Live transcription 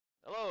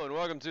and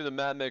welcome to the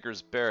Map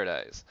Maker's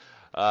Paradise.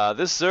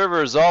 This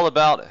server is all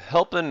about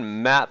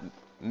helping map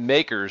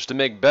makers to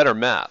make better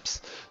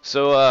maps.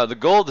 So the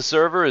goal of the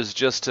server is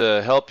just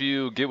to help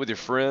you get with your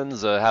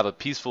friends, have a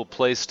peaceful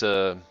place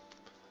to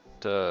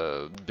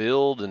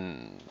build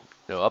and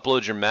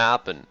upload your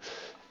map. And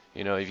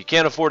if you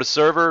can't afford a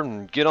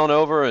server, get on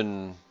over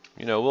and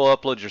we'll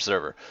upload your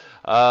server.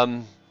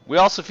 We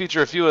also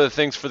feature a few other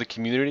things for the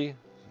community.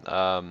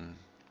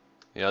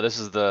 This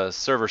is the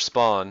server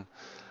spawn.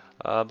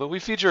 But we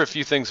feature a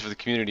few things for the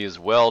community as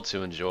well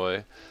to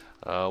enjoy.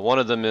 One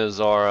of them is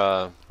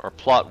our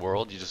plot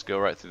world. You just go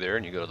right through there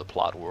and you go to the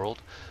plot world.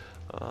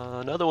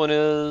 Another one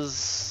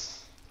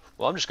is,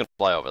 well, I'm just going to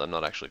fly over. I'm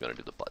not actually going to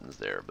do the buttons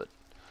there, but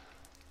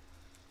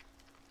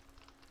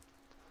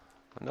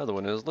another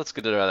one is, let's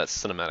get to that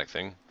cinematic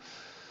thing.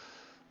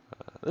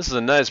 This is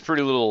a nice,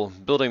 pretty little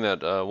building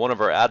that one of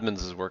our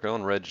admins is working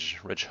on, Reg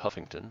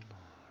Huffington,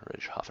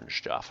 Reg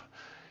Huffenstaff.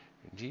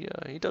 He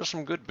does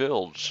some good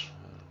builds.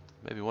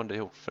 Maybe one day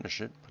he'll finish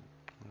it, but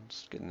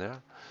it's getting there.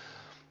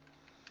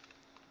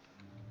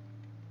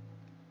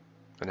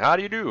 And how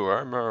do you do?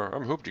 I'm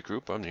Hoopty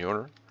Coop. I'm the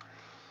owner.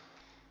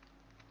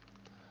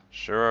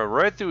 Sure,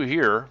 right through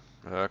here.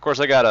 Of course,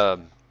 I got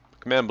a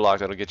command block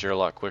that'll get you here a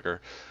lot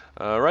quicker.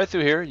 Right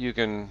through here, you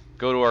can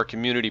go to our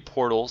community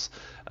portals.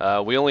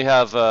 We only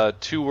have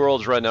 2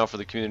 worlds right now for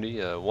the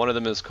community. One of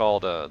them is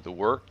called The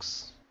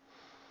Works,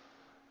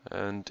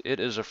 and it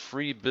is a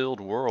free build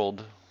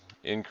world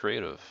in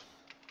creative.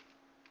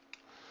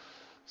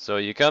 So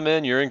you come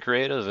in, you're in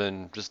creative,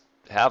 and just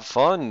have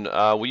fun.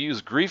 We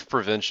use grief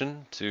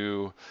prevention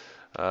to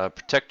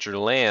protect your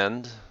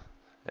land.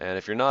 And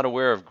if you're not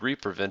aware of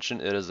grief prevention,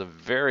 it is a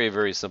very,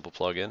 very simple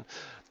plugin.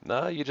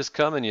 You just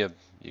come and you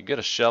get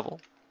a shovel.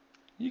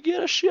 You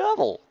get a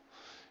shovel,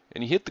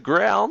 and you hit the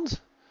ground,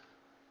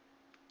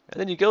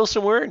 and then you go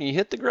somewhere and you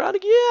hit the ground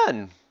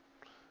again.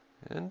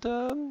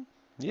 And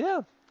yeah,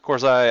 of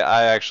course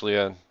I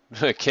actually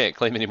can't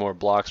claim any more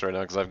blocks right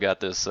now because I've got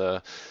this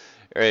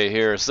area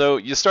here. So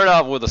you start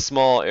off with a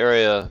small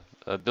area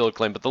build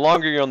claim, but the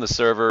longer you're on the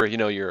server,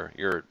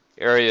 your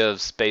area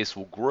of space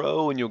will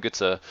grow and you'll get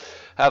to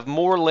have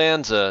more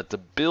land to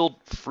build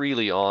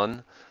freely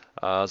on.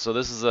 So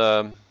this is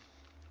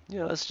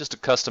it's just a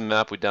custom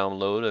map we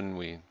download and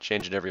we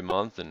change it every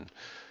month, and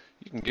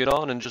you can get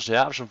on and just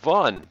have some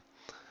fun.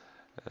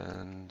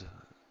 And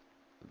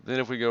then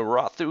if we go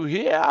right through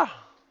here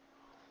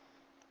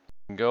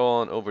and go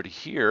on over to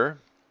here,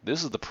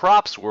 this is the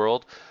props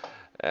world.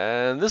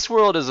 And this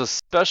world is a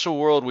special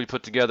world we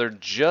put together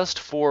just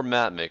for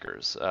map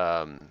makers.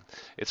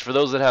 It's for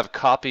those that have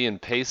copy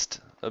and paste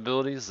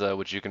abilities,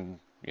 which you can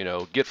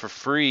get for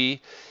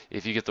free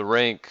if you get the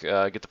rank,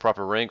 get the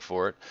proper rank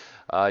for it.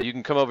 You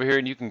can come over here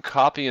and you can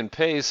copy and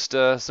paste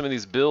some of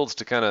these builds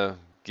to kind of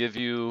give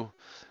you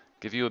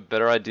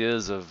better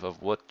ideas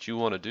of what you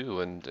want to do.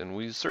 And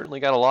we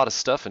certainly got a lot of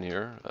stuff in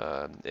here.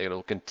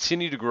 It'll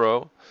continue to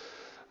grow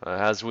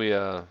as we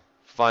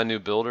find new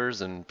builders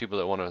and people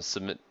that want to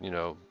submit,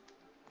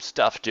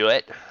 stuff to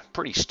it.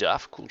 Pretty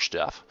stuff, cool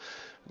stuff.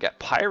 We got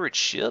pirate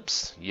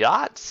ships,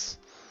 yachts.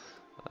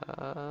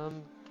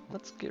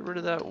 Let's get rid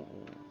of that.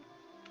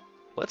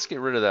 Let's get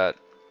rid of that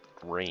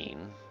rain.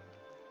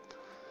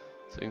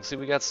 So you can see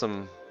we got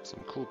some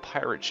cool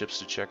pirate ships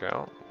to check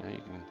out. You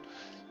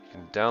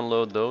can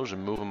download those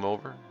and move them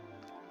over.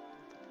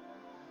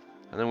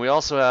 And then we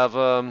also have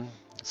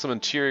some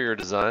interior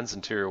designs,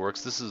 interior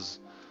works. This is,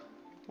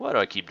 why do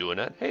I keep doing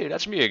that? Hey,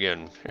 that's me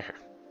again.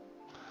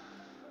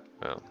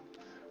 Well,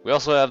 we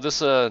also have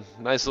this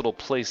nice little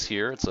place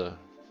here. It's a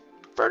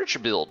furniture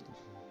build.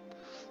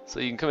 So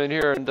you can come in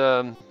here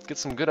and get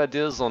some good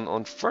ideas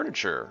on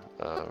furniture.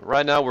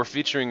 Right now we're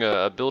featuring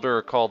a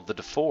builder called the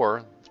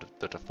Defori?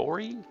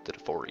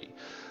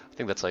 I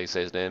think that's how you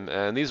say his name.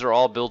 And these are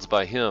all builds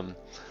by him.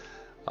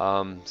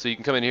 So you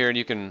can come in here and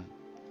you can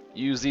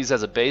use these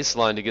as a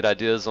baseline to get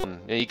ideas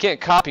on. You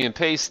can't copy and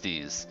paste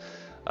these.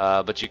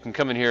 But you can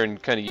come in here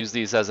and kind of use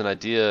these as an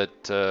idea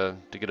to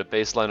get a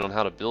baseline on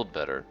how to build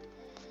better.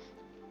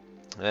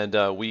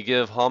 And we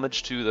give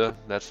homage to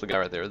that's the guy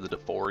right there, the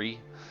Defori.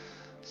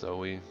 So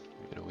we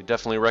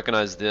definitely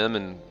recognize them,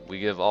 and we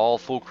give all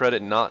full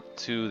credit not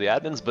to the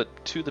admins,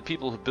 but to the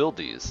people who build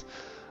these.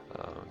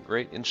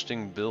 Great,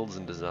 interesting builds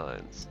and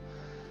designs.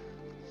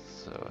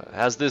 So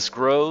as this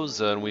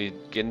grows and we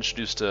get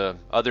introduced to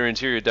other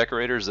interior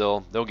decorators,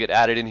 they'll get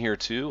added in here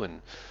too,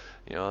 and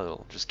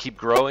they'll just keep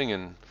growing.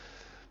 And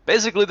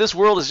basically, this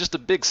world is just a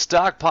big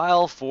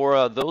stockpile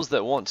for those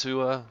that want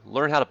to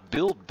learn how to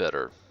build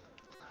better.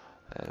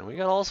 And we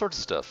got all sorts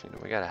of stuff.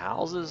 We got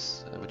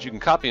houses, but you can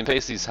copy and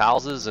paste these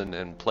houses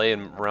and play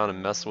around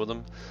and mess with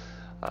them.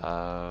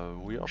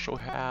 We also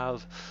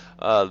have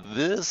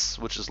this,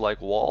 which is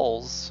like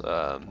walls.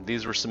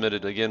 These were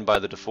submitted again by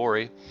the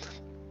Defori.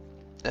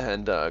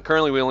 And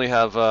currently we only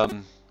have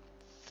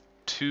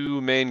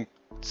 2 main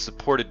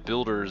supported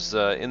builders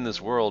in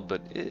this world, but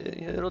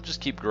it'll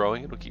just keep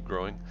growing. It'll keep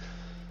growing.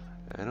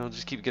 And it'll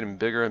just keep getting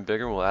bigger and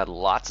bigger. We'll add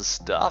lots of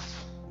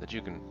stuff that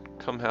you can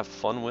come have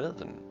fun with.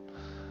 And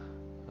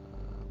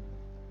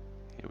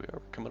here we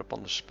coming up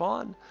on the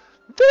spawn.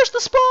 There's the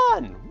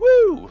spawn!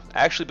 Woo!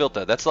 I actually built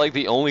that. That's like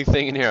the only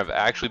thing in here I've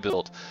actually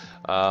built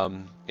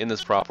in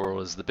this prop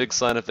world. Is the big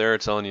sign up there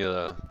telling you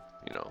the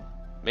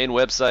main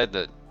website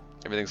that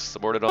everything's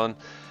supported on.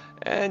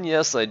 And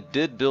yes, I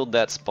did build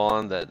that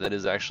spawn. That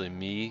is actually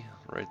me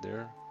right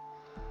there.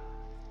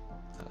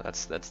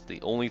 That's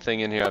the only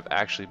thing in here I've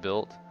actually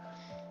built.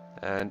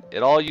 And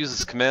it all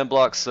uses command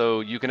blocks, so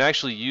you can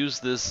actually use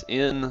this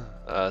in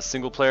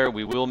single player.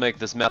 We will make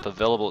this map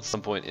available at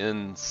some point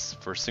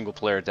for single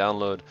player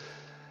download.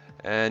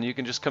 And you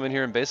can just come in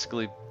here and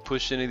basically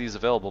push any of these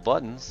available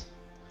buttons.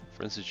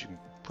 For instance, you can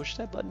push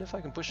that button if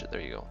I can push it.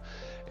 There you go.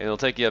 And it'll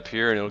take you up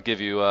here and it'll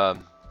give you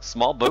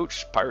small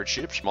boats, pirate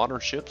ships, modern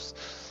ships.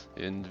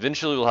 And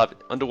eventually we'll have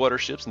underwater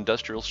ships,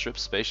 industrial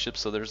ships, spaceships.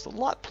 So there's a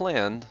lot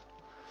planned.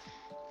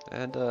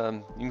 And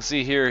you can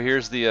see here,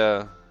 here's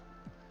the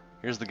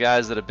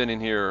guys that have been in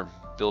here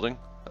building.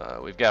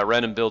 We've got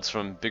random builds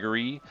from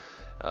Biggery,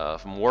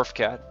 from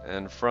Wharfcat,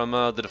 and from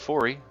the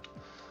Defori.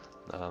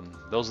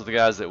 Those are the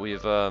guys that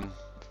we've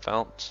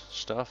found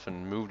stuff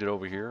and moved it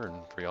over here and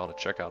for y'all to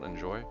check out and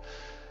enjoy.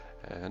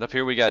 And up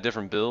here we got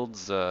different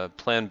builds,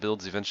 planned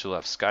builds. Eventually we'll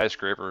have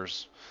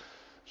skyscrapers.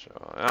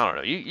 So I don't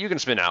know. You can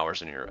spend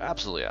hours in here,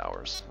 absolutely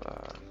hours.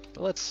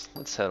 But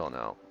let's head on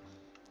out.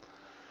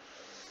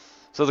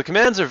 So the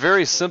commands are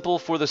very simple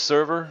for the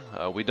server.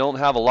 We don't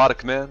have a lot of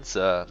commands.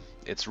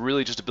 It's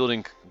really just a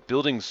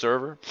building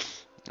server.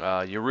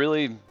 You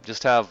really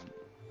just have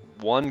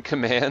one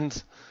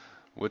command,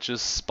 which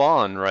is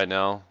spawn right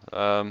now.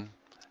 And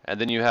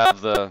then you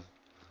have the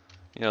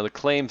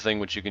claim thing,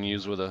 which you can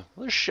use with a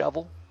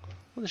shovel.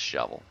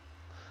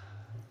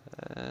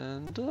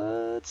 And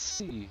let's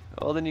see.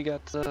 Oh, then you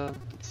got.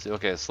 Let's see.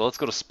 Okay, so let's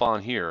go to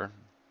spawn here.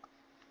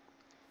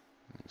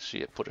 See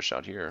it put us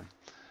out here.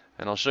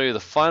 And I'll show you the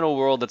final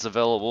world that's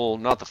available,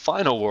 not the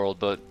final world,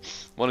 but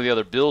one of the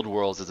other build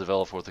worlds that's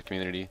available for the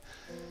community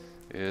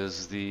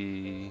is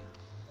the...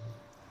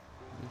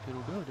 If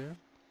it'll go there.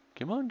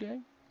 Come on,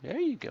 gang. There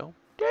you go.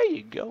 There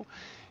you go.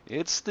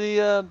 It's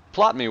the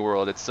Plot Me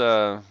world. It's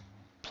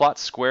plot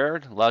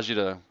squared. Allows you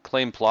to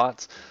claim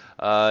plots.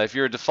 If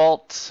you're a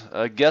default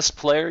guest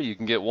player, you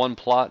can get one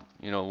plot,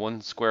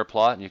 one square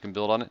plot, and you can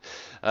build on it.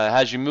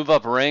 As you move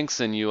up ranks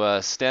and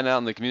you stand out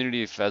in the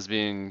community as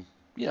being...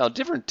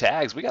 different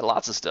tags. We got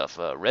lots of stuff.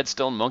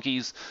 Redstone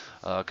monkeys,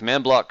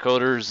 command block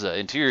coders,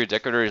 interior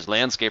decorators,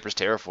 landscapers,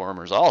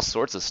 terraformers, all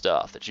sorts of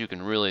stuff that you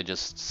can really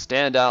just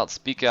stand out,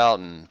 speak out,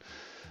 and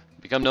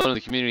become known in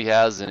the community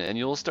as, and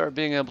you'll start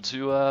being able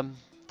to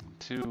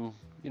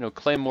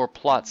claim more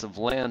plots of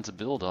land to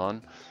build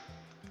on.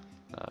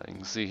 You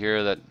can see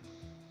here that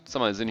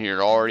somebody's in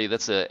here already.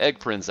 That's Egg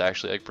Prince,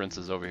 actually. Egg Prince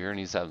is over here, and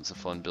he's having some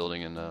fun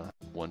building in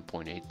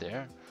 1.8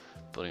 there.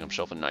 Building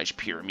himself a nice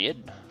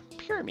pyramid.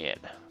 Pyramid.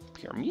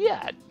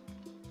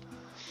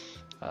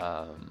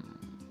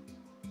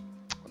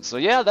 So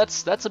yeah,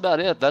 that's about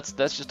it. That's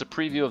just a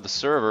preview of the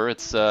server.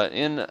 It's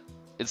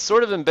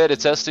sort of in beta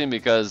testing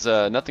because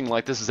nothing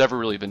like this has ever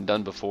really been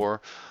done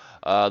before.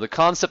 The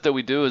concept that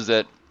we do is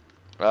that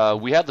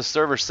we have the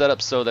server set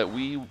up so that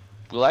we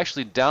will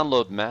actually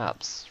download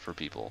maps for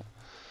people.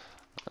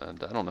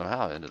 And I don't know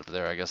how it ended up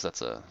there. I guess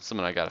that's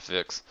something I gotta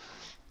fix.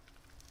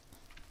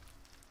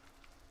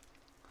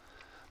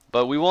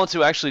 But we want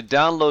to actually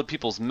download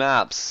people's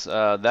maps.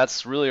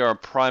 That's really our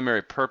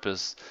primary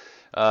purpose.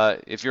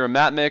 If you're a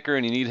map maker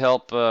and you need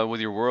help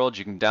with your world,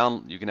 you can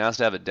ask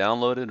to have it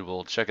downloaded.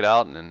 We'll check it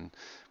out, and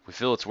if we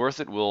feel it's worth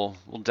it, we'll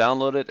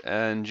download it,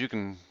 and you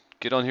can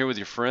get on here with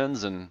your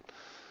friends. And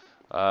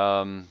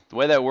the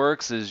way that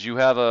works is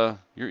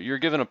you're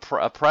given a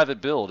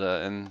private build,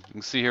 and you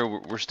can see here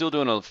we're still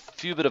doing a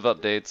few bit of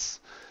updates.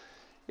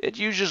 It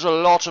uses a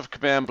lot of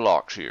command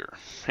blocks here,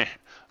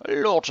 a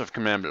lot of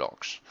command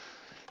blocks.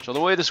 So the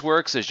way this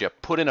works is you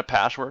put in a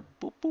password.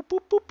 Boop, boop,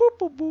 boop, boop, boop,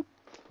 boop, boop.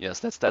 Yes,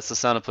 that's the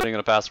sound of putting in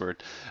a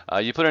password.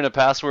 You put in a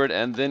password,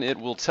 and then it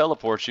will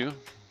teleport you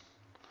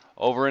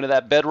over into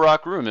that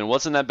bedrock room. And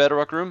what's in that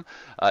bedrock room?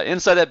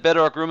 Inside that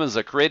bedrock room is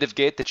a creative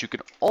gate that you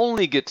can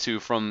only get to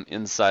from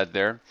inside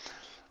there.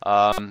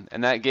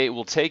 And that gate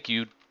will take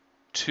you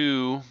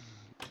to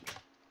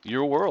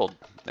your world.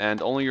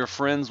 And only your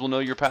friends will know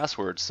your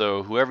password.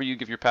 So whoever you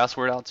give your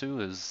password out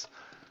to is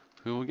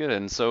who will get it.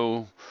 And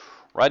so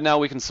right now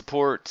we can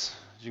support,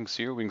 as you can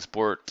see here, we can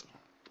support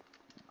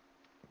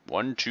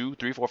 1, 2,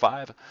 3, 4,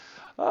 5,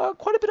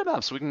 quite a bit of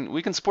maps.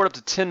 We can support up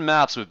to 10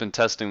 maps we've been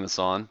testing this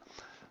on.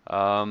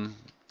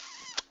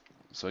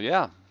 So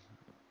yeah,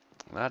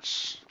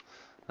 that's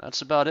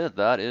about it.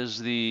 That is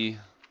the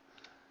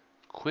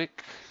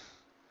quick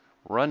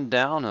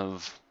rundown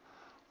of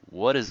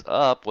what is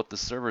up, what the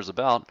server is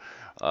about.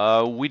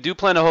 We do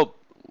plan to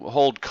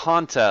hold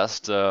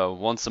contest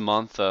once a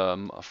month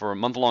for a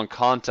month-long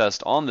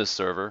contest on this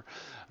server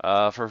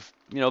for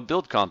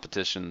build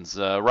competitions.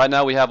 Right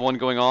now we have one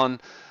going on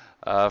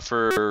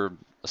for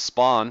a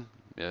spawn.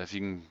 If you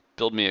can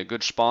build me a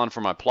good spawn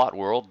for my plot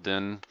world,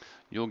 then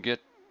you'll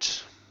get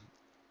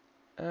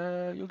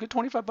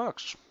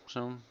 $25.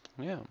 So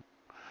yeah.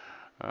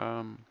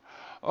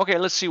 Okay,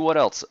 let's see what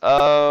else.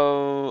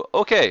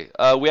 Okay,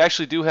 we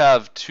actually do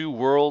have 2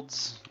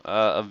 worlds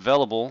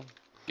available,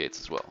 gates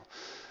as well.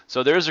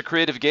 So there is a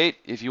creative gate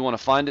if you want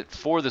to find it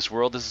for this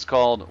world. This is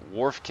called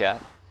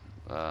Wharfcat.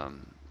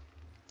 Um,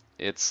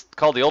 it's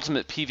called the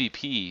Ultimate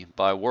PvP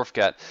by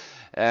Wharfcat,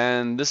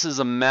 and this is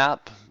a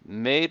map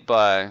made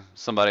by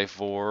somebody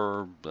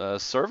for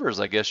servers.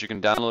 I guess you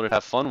can download it,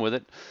 have fun with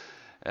it.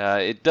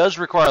 It does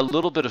require a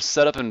little bit of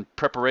setup and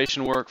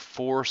preparation work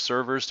for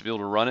servers to be able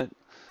to run it.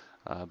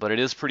 But it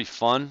is pretty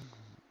fun,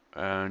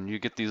 and you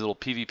get these little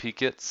PvP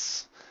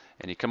kits,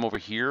 and you come over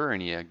here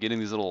and you get in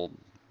these little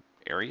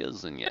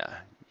areas and you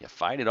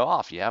fight it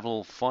off. You have a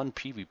little fun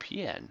PvP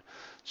in.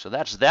 So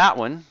that's that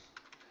one,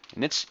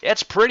 and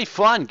it's pretty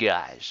fun,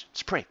 guys.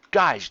 It's pretty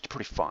fun.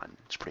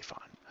 It's pretty fun.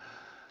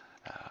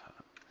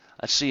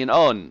 Let's see,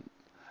 and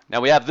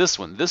now we have this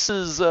one. This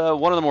is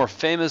one of the more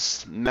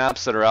famous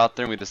maps that are out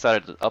there, and we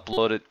decided to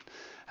upload it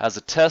as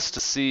a test to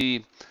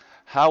see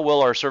how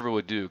well our server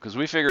would do, because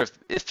we figure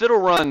if it'll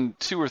run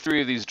 2 or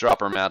 3 of these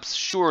dropper maps,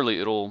 surely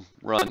it'll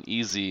run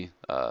easy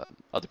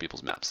other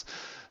people's maps.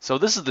 So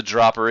this is the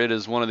dropper. It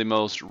is one of the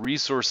most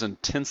resource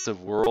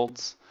intensive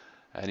worlds,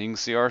 and you can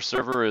see our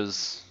server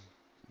is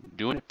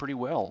doing it pretty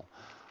well.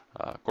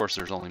 Of course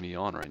there's only me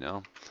on right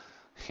now.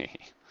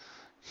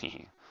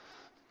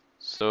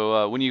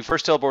 So when you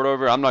first teleport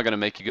over, I'm not going to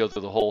make you go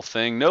through the whole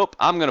thing. Nope,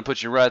 I'm going to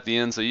put you right at the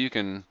end so you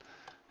can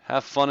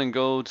have fun and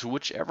go to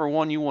whichever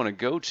one you want to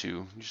go to.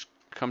 You just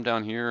come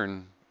down here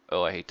and,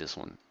 oh, I hate this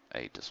one. I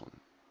hate this one.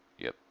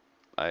 Yep,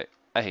 I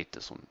hate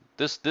this one.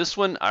 This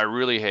one I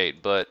really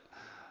hate, but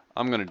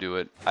I'm gonna do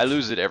it. I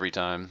lose it every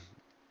time.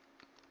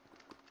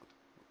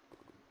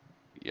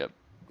 Yep,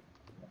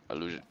 I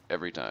lose it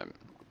every time.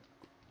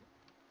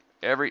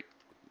 Every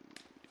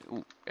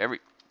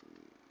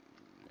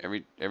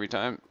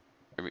time.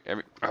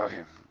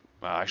 Okay.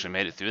 Well, I actually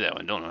made it through that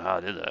one. Don't know how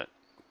I did that.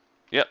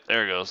 Yep,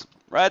 there it goes.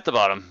 Right at the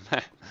bottom.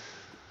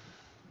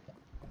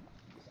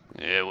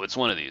 Yeah, well, it's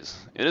one of these.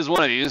 It is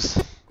one of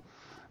these.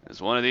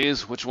 It's one of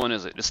these. Which one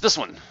is it? It's this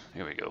one.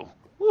 Here we go.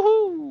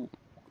 Woohoo!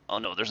 Oh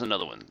no, there's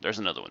another one. There's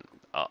another one.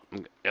 Oh,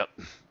 yep.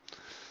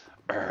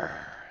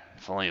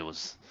 If only it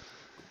was...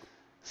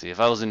 See, if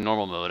I was in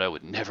normal mode, I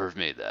would never have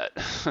made that.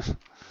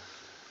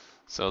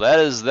 So that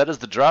is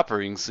the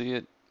dropper. You can see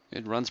it.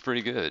 It runs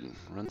pretty good. It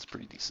runs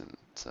pretty decent.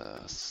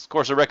 Of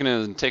course, I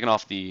recommend taking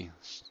off the,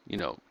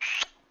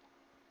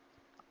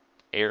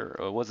 air.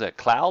 What's that?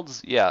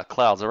 Clouds? Yeah,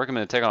 clouds. I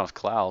recommend taking off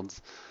clouds.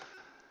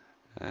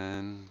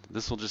 And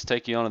this will just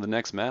take you on to the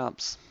next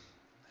maps.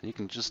 And you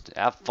can just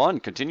have fun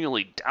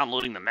continually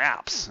downloading the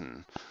maps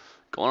and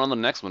going on the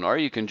next one. Or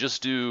you can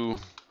just do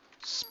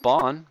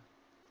spawn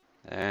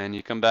and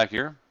you come back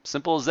here.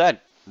 Simple as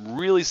that.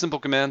 Really simple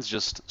commands,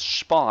 just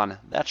spawn.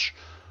 That's,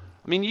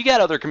 I mean, you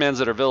got other commands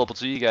that are available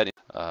to you. You got,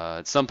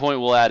 at some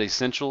point we'll add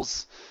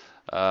essentials.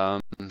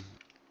 But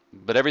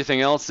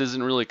everything else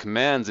isn't really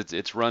commands.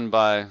 It's run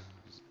by,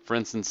 for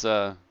instance,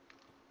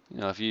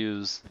 if you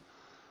use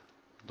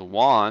the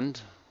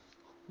wand,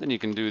 then you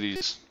can do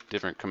these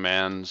different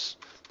commands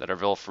that are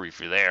available for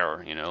you there,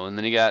 and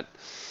then you got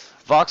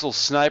Voxel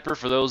Sniper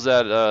for those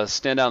that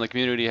stand out in the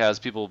community, has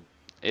people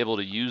able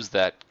to use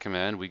that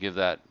command. We give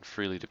that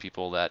freely to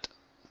people that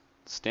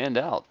stand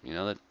out,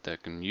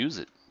 that can use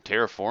it,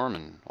 terraform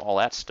and all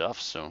that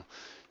stuff, so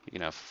you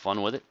can have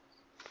fun with it.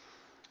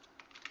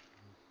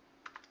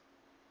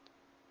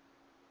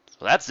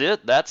 So that's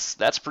it.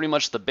 That's pretty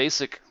much the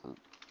basic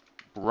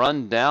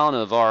rundown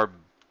of our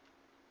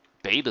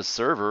beta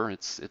server.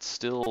 It's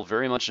still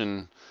very much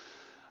in,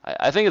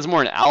 I think it's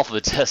more in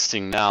alpha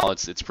testing now.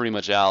 It's pretty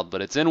much out,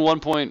 but it's in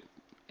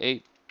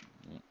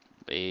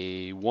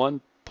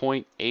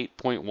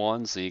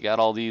 1.8.1, so you got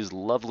all these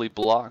lovely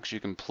blocks you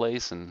can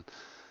place and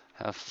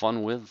have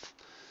fun with.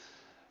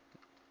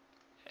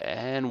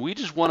 And we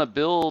just want to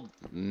build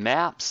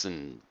maps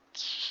and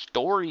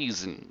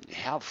stories and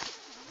have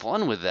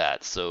fun with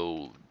that.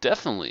 So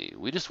definitely,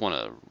 we just want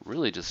to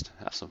really just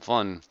have some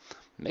fun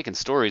making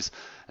stories.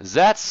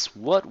 That's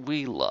what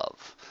we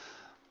love.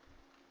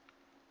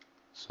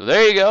 So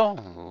there you go.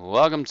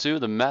 Welcome to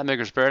the Map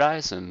Maker's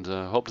Paradise, and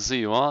hope to see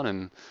you on.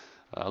 And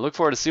look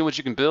forward to seeing what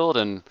you can build,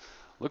 and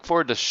look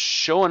forward to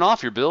showing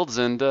off your builds,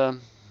 and well,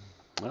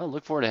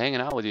 look forward to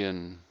hanging out with you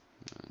and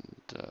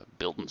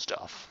building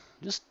stuff.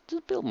 Just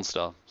building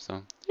stuff.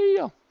 So there you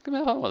go. Come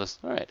have fun with us.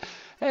 All right.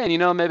 Hey,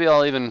 and maybe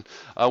I'll even,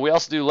 we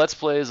also do Let's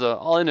Plays.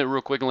 I'll end it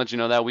real quick and let you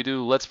know that we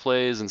do Let's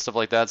Plays and stuff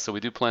like that. So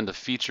we do plan to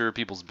feature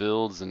people's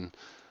builds and,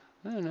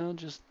 I don't know,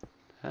 just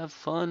have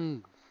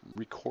fun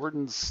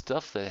recording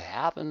stuff that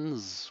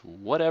happens,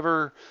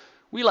 whatever.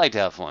 We like to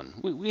have fun.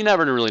 We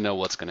never really know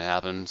what's going to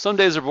happen. Some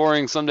days are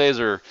boring. Some days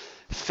are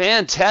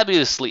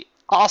fantabulously,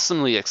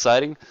 awesomely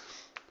exciting.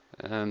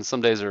 And some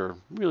days are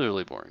really,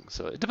 really boring.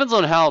 So it depends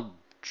on how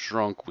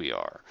drunk we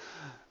are.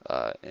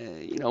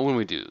 When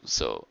we do.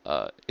 So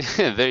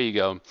there you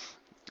go.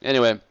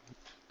 Anyway,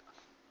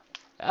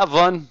 have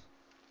fun.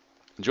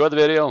 Enjoy the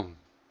video.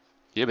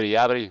 Yibbity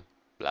yabbity.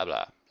 Blah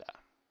blah.